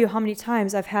cannot tell you how many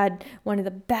times I've had one of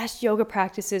the best yoga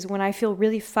practices when I feel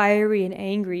really fiery and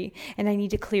angry and I need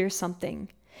to clear something.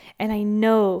 And I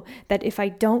know that if I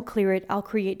don't clear it, I'll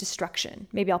create destruction.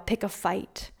 Maybe I'll pick a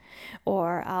fight,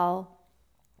 or I'll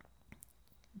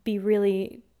be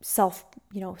really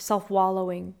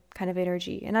self-wallowing kind of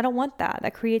energy. And I don't want that.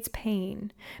 That creates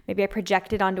pain. Maybe I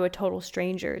project it onto a total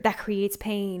stranger. That creates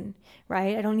pain,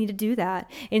 right? I don't need to do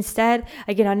that. Instead,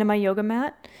 I get onto my yoga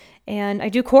mat and I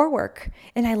do core work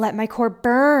and I let my core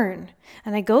burn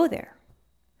and I go there.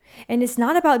 And it's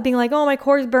not about being like, oh, my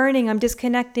core is burning, I'm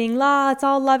disconnecting, it's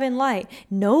all love and light.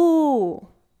 No.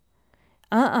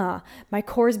 My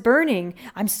core is burning.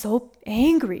 I'm so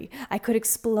angry. I could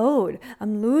explode.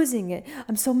 I'm losing it.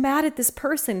 I'm so mad at this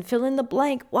person. Fill in the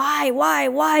blank. Why?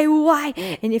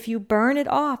 And if you burn it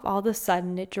off, all of a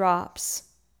sudden it drops.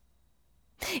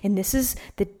 And this is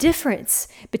the difference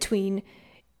between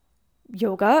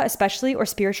yoga, especially, or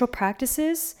spiritual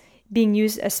practices being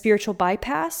used as spiritual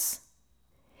bypass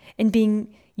and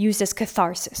being used as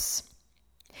catharsis.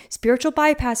 Spiritual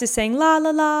bypass is saying, la, la,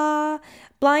 la,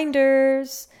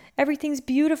 blinders, everything's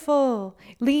beautiful.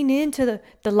 Lean into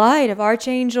the light of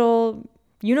Archangel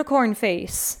Unicorn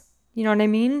Face. You know what I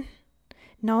mean?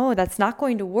 No, that's not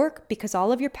going to work because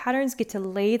all of your patterns get to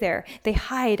lay there. They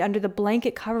hide under the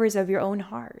blanket covers of your own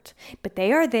heart. But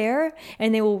they are there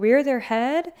and they will rear their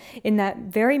head in that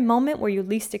very moment where you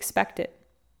least expect it.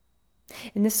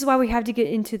 And this is why we have to get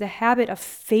into the habit of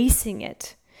facing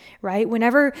it, right?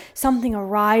 Whenever something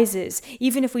arises,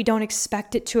 even if we don't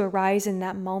expect it to arise in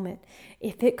that moment,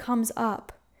 if it comes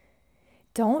up,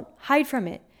 don't hide from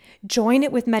it. Join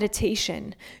it with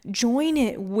meditation. Join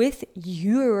it with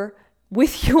your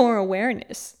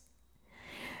awareness.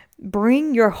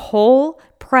 Bring your whole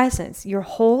presence, your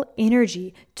whole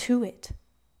energy to it.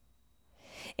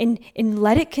 And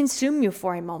let it consume you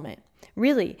for a moment.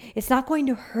 Really, it's not going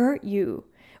to hurt you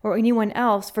or anyone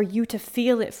else for you to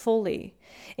feel it fully.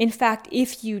 In fact,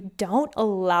 if you don't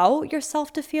allow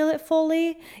yourself to feel it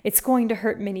fully, it's going to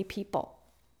hurt many people.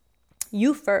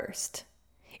 You first,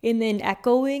 and then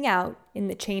echoing out in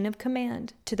the chain of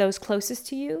command to those closest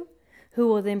to you, who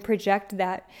will then project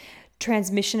that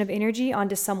transmission of energy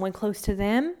onto someone close to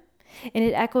them, and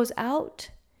it echoes out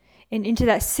and into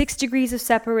that 6 degrees of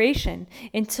separation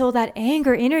until that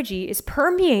anger energy is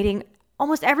permeating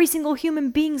almost every single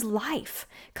human being's life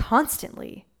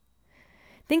constantly.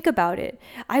 Think about it.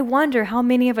 I wonder how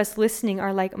many of us listening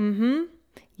are like,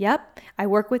 yep, I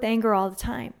work with anger all the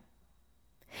time.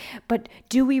 But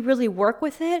do we really work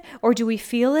with it, or do we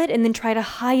feel it and then try to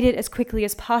hide it as quickly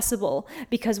as possible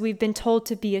because we've been told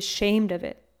to be ashamed of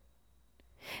it?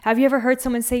 Have you ever heard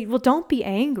someone say, well, don't be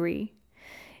angry?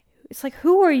 It's like,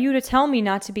 who are you to tell me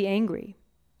not to be angry?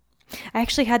 I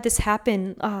actually had this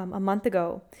happen a month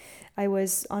ago. I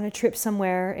was on a trip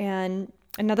somewhere and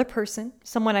another person,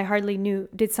 someone I hardly knew,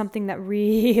 did something that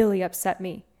really upset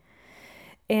me.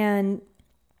 And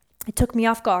it took me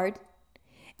off guard.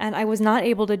 And I was not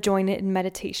able to join it in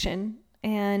meditation.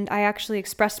 And I actually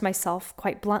expressed myself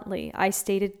quite bluntly. I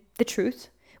stated the truth,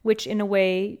 which in a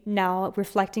way, now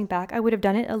reflecting back, I would have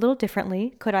done it a little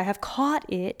differently. Could I have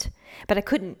caught it? But I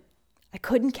couldn't. I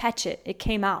couldn't catch it. It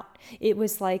came out. It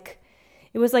was like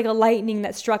a lightning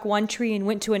that struck one tree and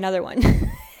went to another one.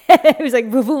 It was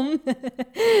like boom, boom.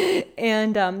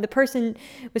 And the person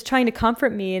was trying to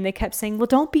comfort me, and they kept saying, well,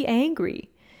 don't be angry.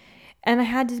 And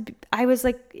I was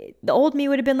like, the old me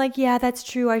would have been like, yeah, that's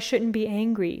true. I shouldn't be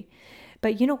angry.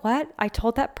 But you know what? I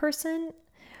told that person,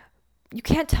 you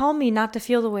can't tell me not to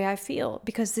feel the way I feel,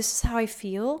 because this is how I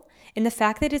feel. And the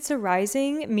fact that it's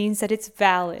arising means that it's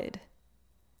valid.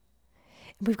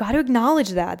 We've got to acknowledge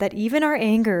that even our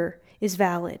anger is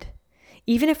valid.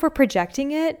 Even if we're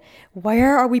projecting it,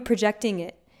 where are we projecting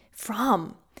it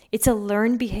from? It's a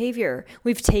learned behavior.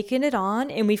 We've taken it on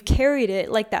and we've carried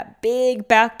it like that big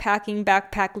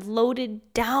backpack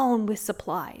loaded down with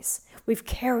supplies, We've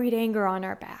carried anger on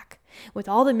our back with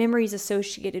all the memories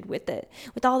associated with it,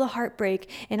 with all the heartbreak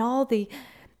and all the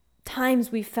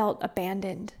times we felt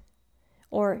abandoned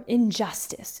or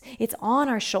injustice. It's on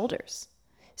our shoulders,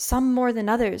 some more than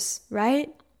others,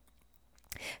 right?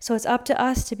 So it's up to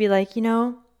us to be like,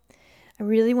 I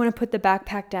really want to put the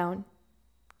backpack down.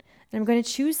 And I'm going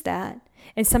to choose that.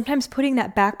 And sometimes putting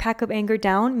that backpack of anger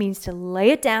down means to lay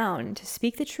it down, to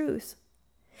speak the truth.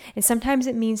 And sometimes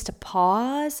it means to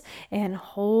pause and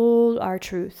hold our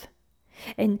truth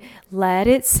and let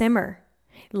it simmer,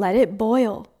 let it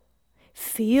boil,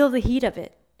 feel the heat of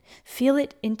it, feel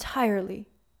it entirely.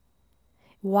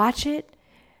 Watch it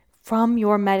from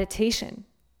your meditation.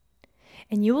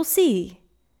 And you will see,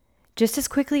 just as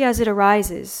quickly as it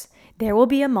arises, there will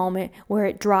be a moment where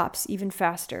it drops even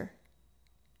faster.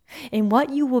 And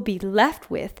what you will be left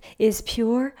with is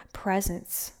pure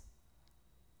presence.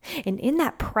 And in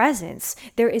that presence,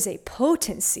 there is a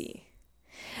potency,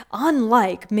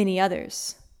 unlike many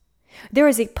others. There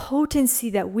is a potency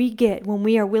that we get when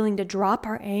we are willing to drop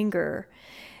our anger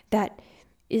that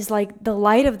is like the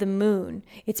light of the moon.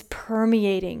 It's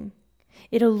permeating.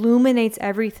 It illuminates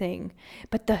everything,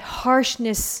 but the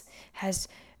harshness has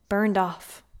burned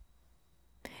off.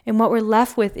 And what we're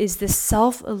left with is this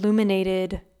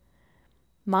self-illuminated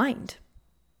mind.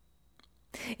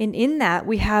 And in that,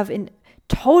 we have a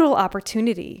total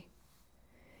opportunity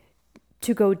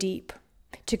to go deep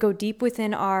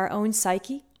within our own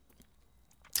psyche,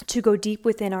 to go deep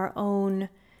within our own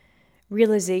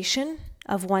realization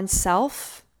of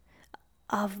oneself,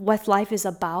 of what life is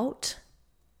about,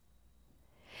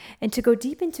 and to go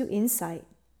deep into insight,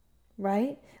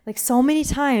 right? Like so many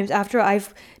times after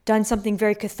I've done something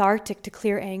very cathartic to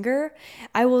clear anger,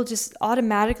 I will just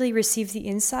automatically receive the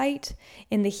insight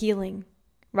in the healing,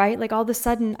 right? Like all of a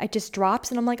sudden it just drops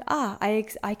and I'm like,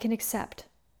 I can accept.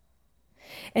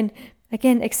 And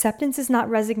again, acceptance is not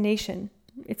resignation.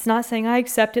 It's not saying I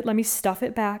accept it, let me stuff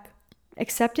it back.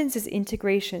 Acceptance is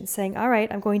integration, saying, all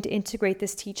right, I'm going to integrate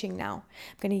this teaching now.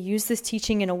 I'm going to use this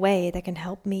teaching in a way that can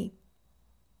help me.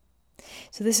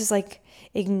 So this is like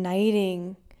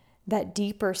igniting that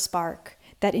deeper spark,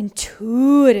 that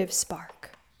intuitive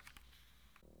spark.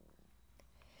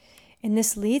 And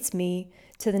this leads me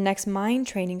to the next mind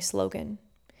training slogan,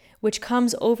 which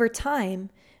comes over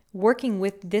time working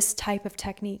with this type of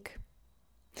technique.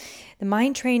 The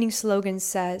mind training slogan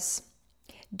says,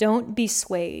 don't be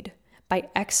swayed by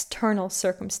external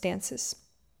circumstances.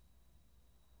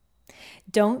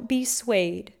 Don't be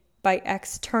swayed by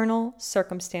external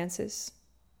circumstances.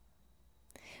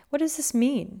 What does this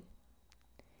mean?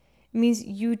 It means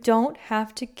you don't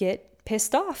have to get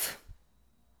pissed off.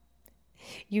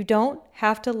 You don't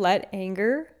have to let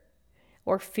anger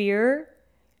or fear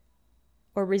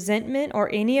or resentment or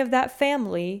any of that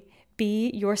family be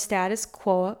your status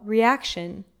quo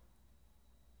reaction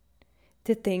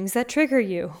to things that trigger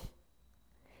you.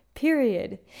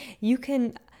 Period. You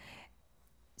can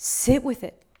sit with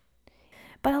it.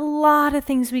 But a lot of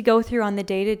things we go through on the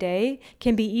day-to-day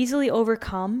can be easily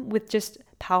overcome with just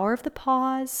power of the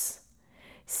pause,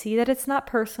 see that it's not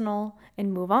personal,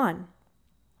 and move on.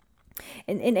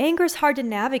 And anger is hard to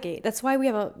navigate. That's why we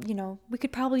have we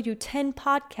could probably do 10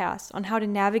 podcasts on how to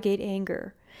navigate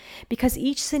anger, because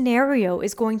each scenario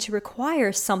is going to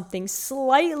require something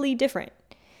slightly different.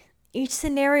 Each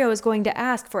scenario is going to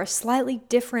ask for a slightly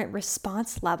different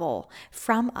response level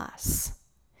from us.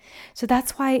 So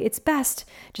that's why it's best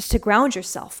just to ground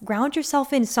yourself. Ground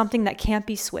yourself in something that can't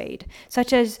be swayed,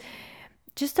 such as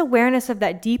just awareness of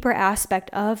that deeper aspect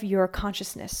of your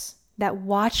consciousness, that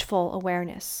watchful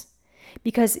awareness.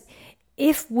 Because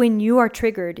if when you are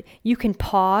triggered, you can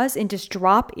pause and just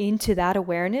drop into that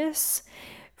awareness,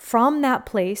 from that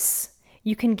place,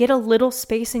 you can get a little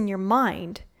space in your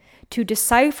mind to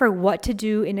decipher what to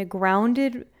do in a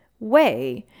grounded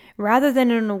way, rather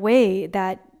than in a way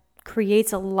that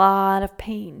creates a lot of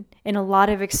pain and a lot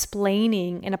of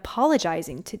explaining and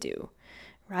apologizing to do,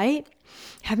 right?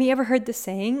 Have you ever heard the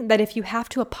saying that if you have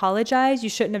to apologize, you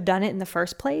shouldn't have done it in the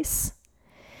first place?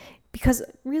 Because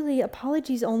really,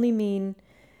 apologies only mean,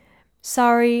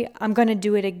 sorry, I'm going to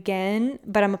do it again,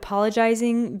 but I'm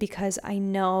apologizing because I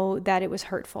know that it was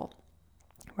hurtful,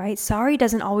 right? Sorry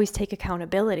doesn't always take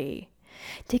accountability.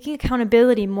 Taking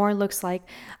accountability more looks like,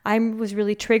 I was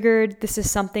really triggered. This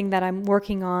is something that I'm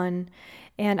working on,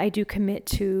 and I do commit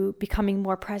to becoming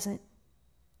more present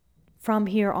from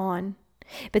here on.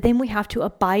 But then we have to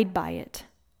abide by it.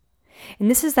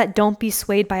 And this is that don't be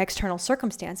swayed by external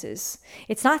circumstances.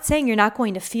 It's not saying you're not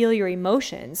going to feel your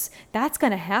emotions. That's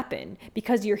going to happen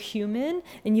because you're human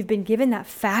and you've been given that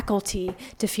faculty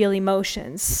to feel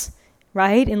emotions.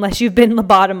 right? Unless you've been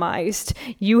lobotomized.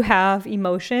 You have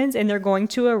emotions and they're going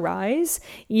to arise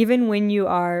even when you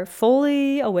are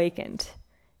fully awakened,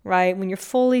 right? When you're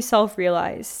fully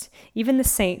self-realized. Even the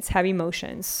saints have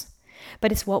emotions.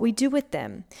 But it's what we do with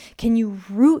them. Can you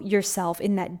root yourself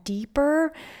in that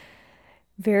deeper,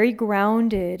 very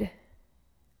grounded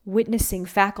witnessing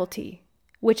faculty,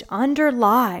 which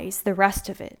underlies the rest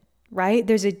of it, right?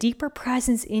 There's a deeper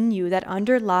presence in you that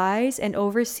underlies and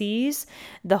oversees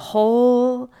the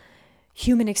whole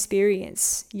human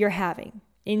experience you're having,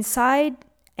 inside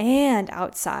and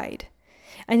outside.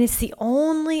 And it's the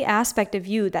only aspect of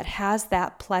you that has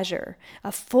that pleasure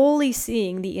of fully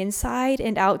seeing the inside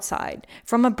and outside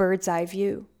from a bird's eye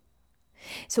view.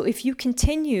 So if you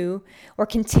continue or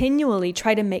continually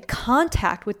try to make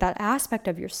contact with that aspect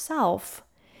of yourself,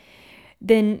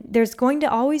 then there's going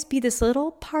to always be this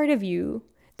little part of you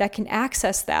that can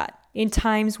access that in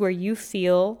times where you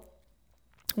feel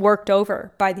worked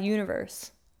over by the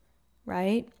universe,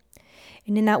 right?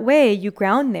 And in that way, you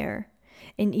ground there.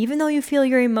 And even though you feel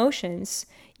your emotions,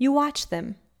 you watch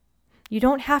them. You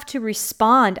don't have to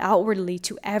respond outwardly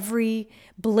to every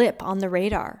blip on the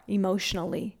radar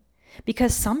emotionally,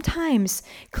 because sometimes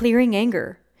clearing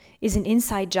anger is an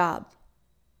inside job,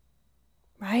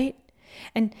 right?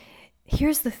 And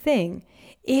here's the thing.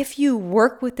 If you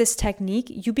work with this technique,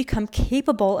 you become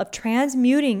capable of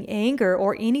transmuting anger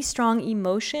or any strong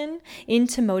emotion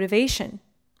into motivation.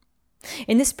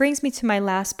 And this brings me to my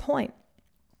last point.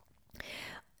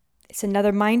 It's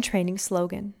another mind training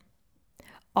slogan.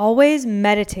 Always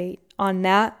meditate on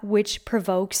that which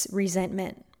provokes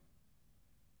resentment.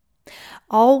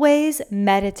 Always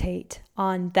meditate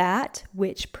on that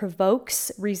which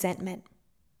provokes resentment.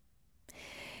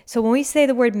 So when we say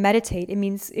the word meditate,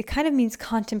 it kind of means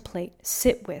contemplate,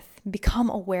 sit with, become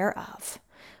aware of.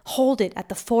 Hold it at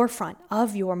the forefront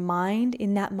of your mind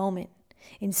in that moment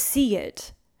and see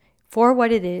it for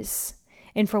what it is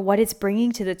and for what it's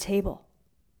bringing to the table.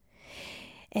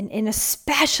 And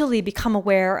especially become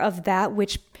aware of that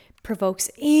which provokes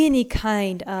any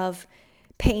kind of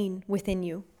pain within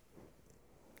you.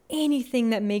 Anything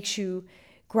that makes you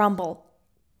grumble.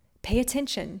 Pay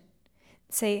attention.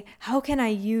 Say, how can I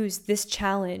use this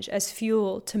challenge as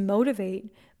fuel to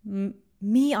motivate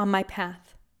me on my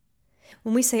path?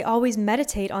 When we say always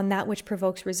meditate on that which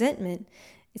provokes resentment,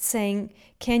 it's saying,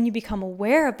 can you become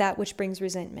aware of that which brings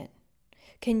resentment?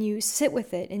 Can you sit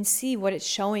with it and see what it's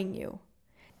showing you?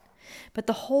 But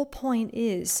the whole point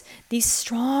is, these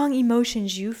strong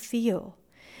emotions you feel,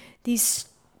 these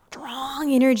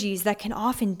strong energies that can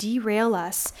often derail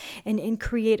us and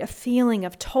create a feeling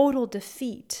of total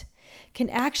defeat, can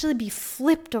actually be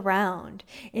flipped around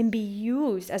and be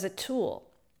used as a tool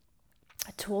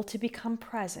to become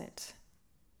present,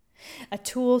 a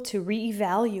tool to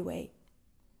reevaluate,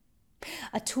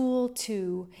 a tool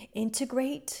to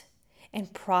integrate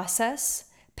and process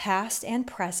past and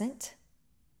present,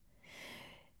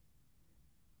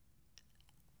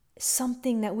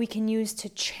 something that we can use to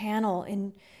channel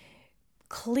and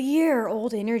clear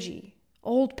old energy,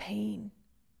 old pain.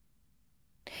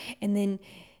 And then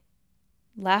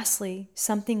lastly,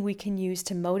 something we can use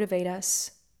to motivate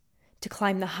us to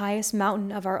climb the highest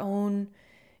mountain of our own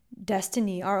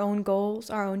destiny, our own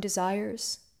goals, our own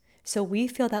desires. So we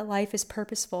feel that life is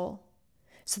purposeful.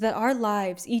 So that our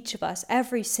lives, each of us,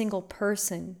 every single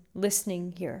person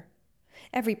listening here,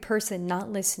 every person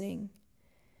not listening,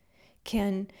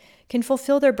 can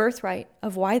fulfill their birthright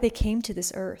of why they came to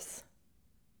this earth.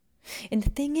 And the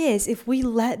thing is, if we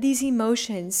let these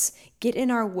emotions get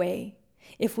in our way,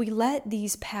 if we let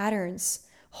these patterns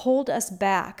hold us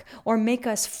back or make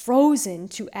us frozen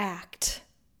to act,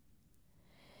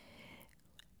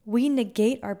 we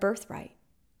negate our birthright.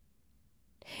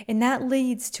 And that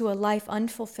leads to a life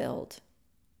unfulfilled.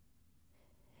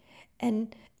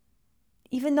 And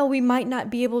even though we might not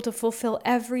be able to fulfill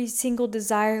every single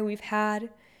desire we've had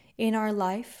in our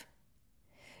life,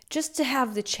 just to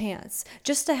have the chance,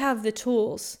 just to have the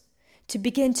tools to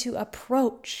begin to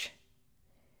approach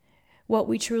what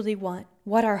we truly want,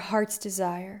 what our hearts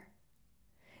desire,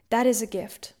 that is a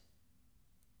gift.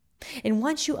 And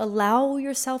once you allow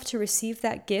yourself to receive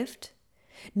that gift,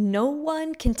 no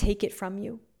one can take it from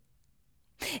you.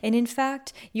 And in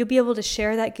fact, you'll be able to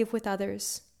share that gift with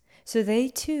others so they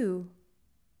too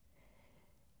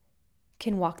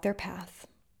can walk their path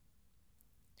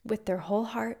with their whole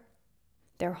heart,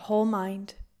 their whole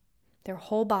mind, their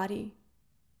whole body,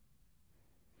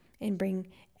 and bring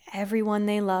everyone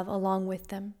they love along with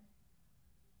them.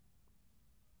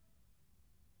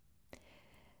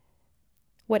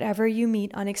 Whatever you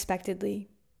meet unexpectedly,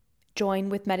 join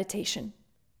with meditation.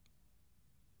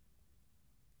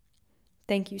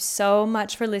 Thank you so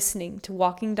much for listening to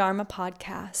Walking Dharma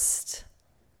Podcast.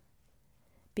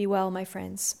 Be well, my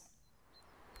friends.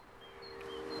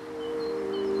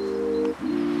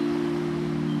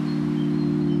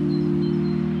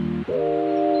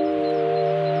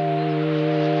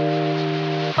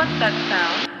 What's that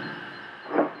sound?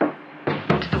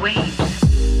 It's the waves.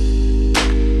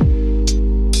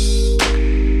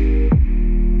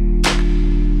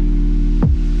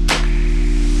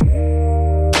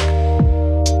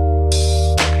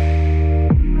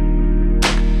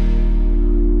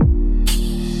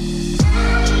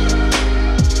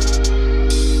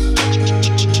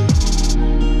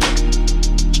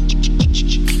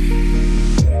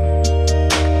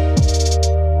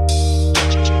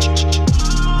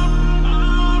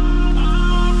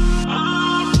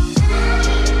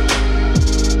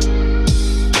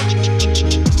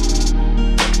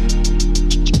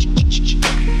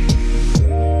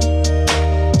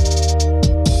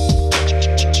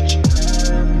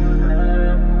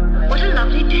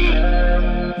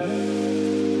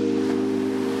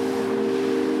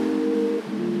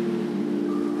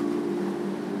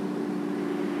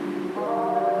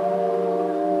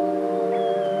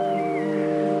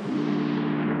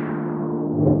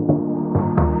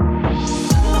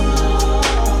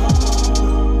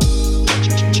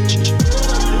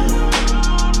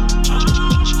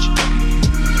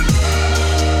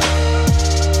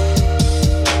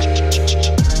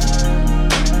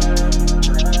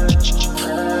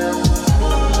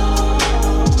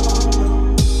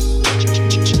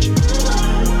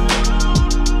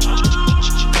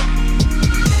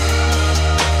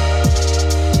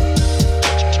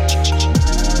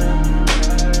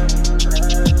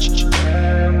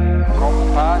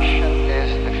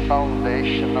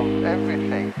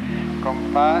 Everything.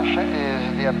 Compassion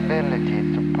is the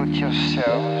ability to put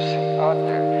yourselves in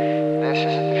other. This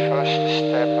is the first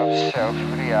step of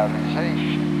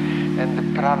self-realization. And the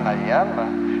pranayama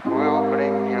will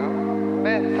bring you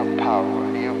mental power.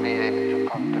 You'll be able to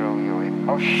control your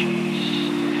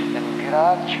emotions. And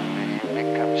gradually you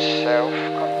become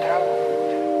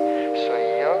self-controlled. So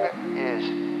yoga is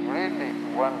really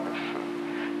wonderful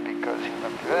because in a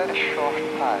very short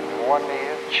time, 1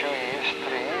 year, 2 years,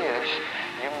 3 years,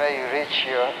 you may reach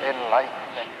your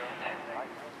enlightenment.